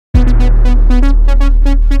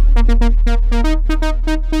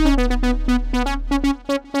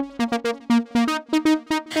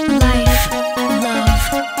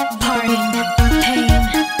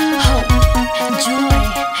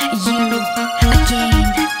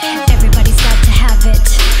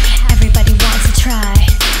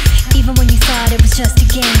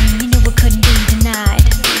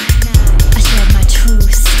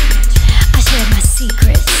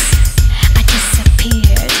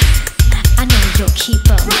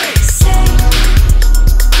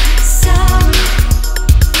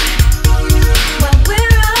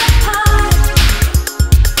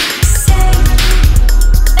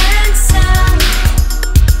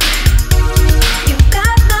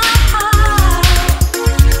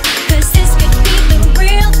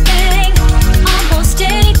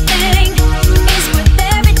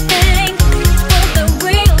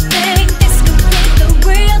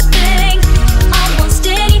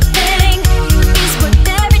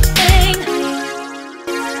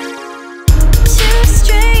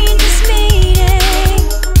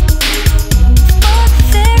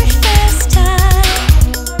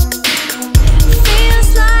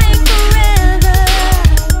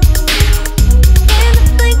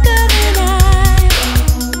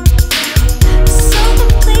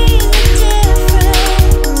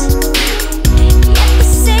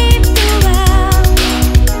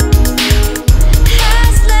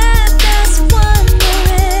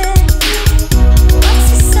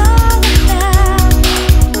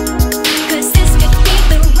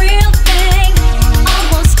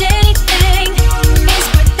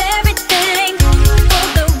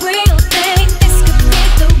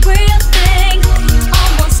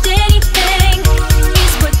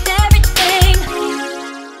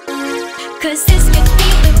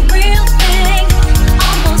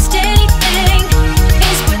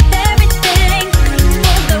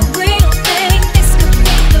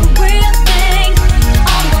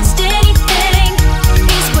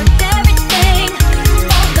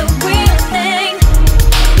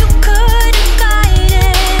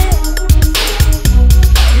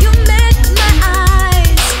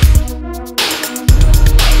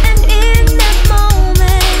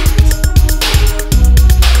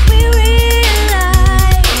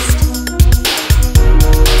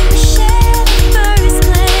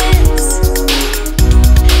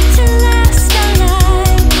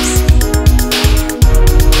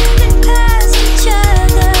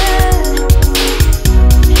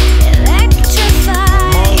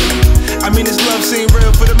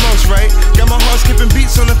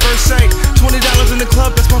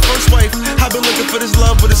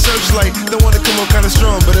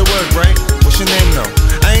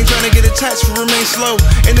slow.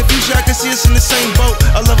 In the future I can see us in the same boat.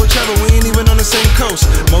 A level travel, we ain't even on the same coast.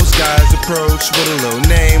 Most guys approach with a little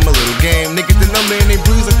name, a little game. They get the number and they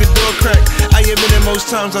bruise like the door crack. I admit that most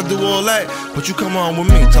times I do all that, but you come on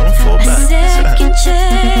with me, tell them fall back. A second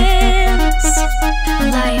chance,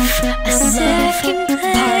 life, a second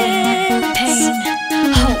pain,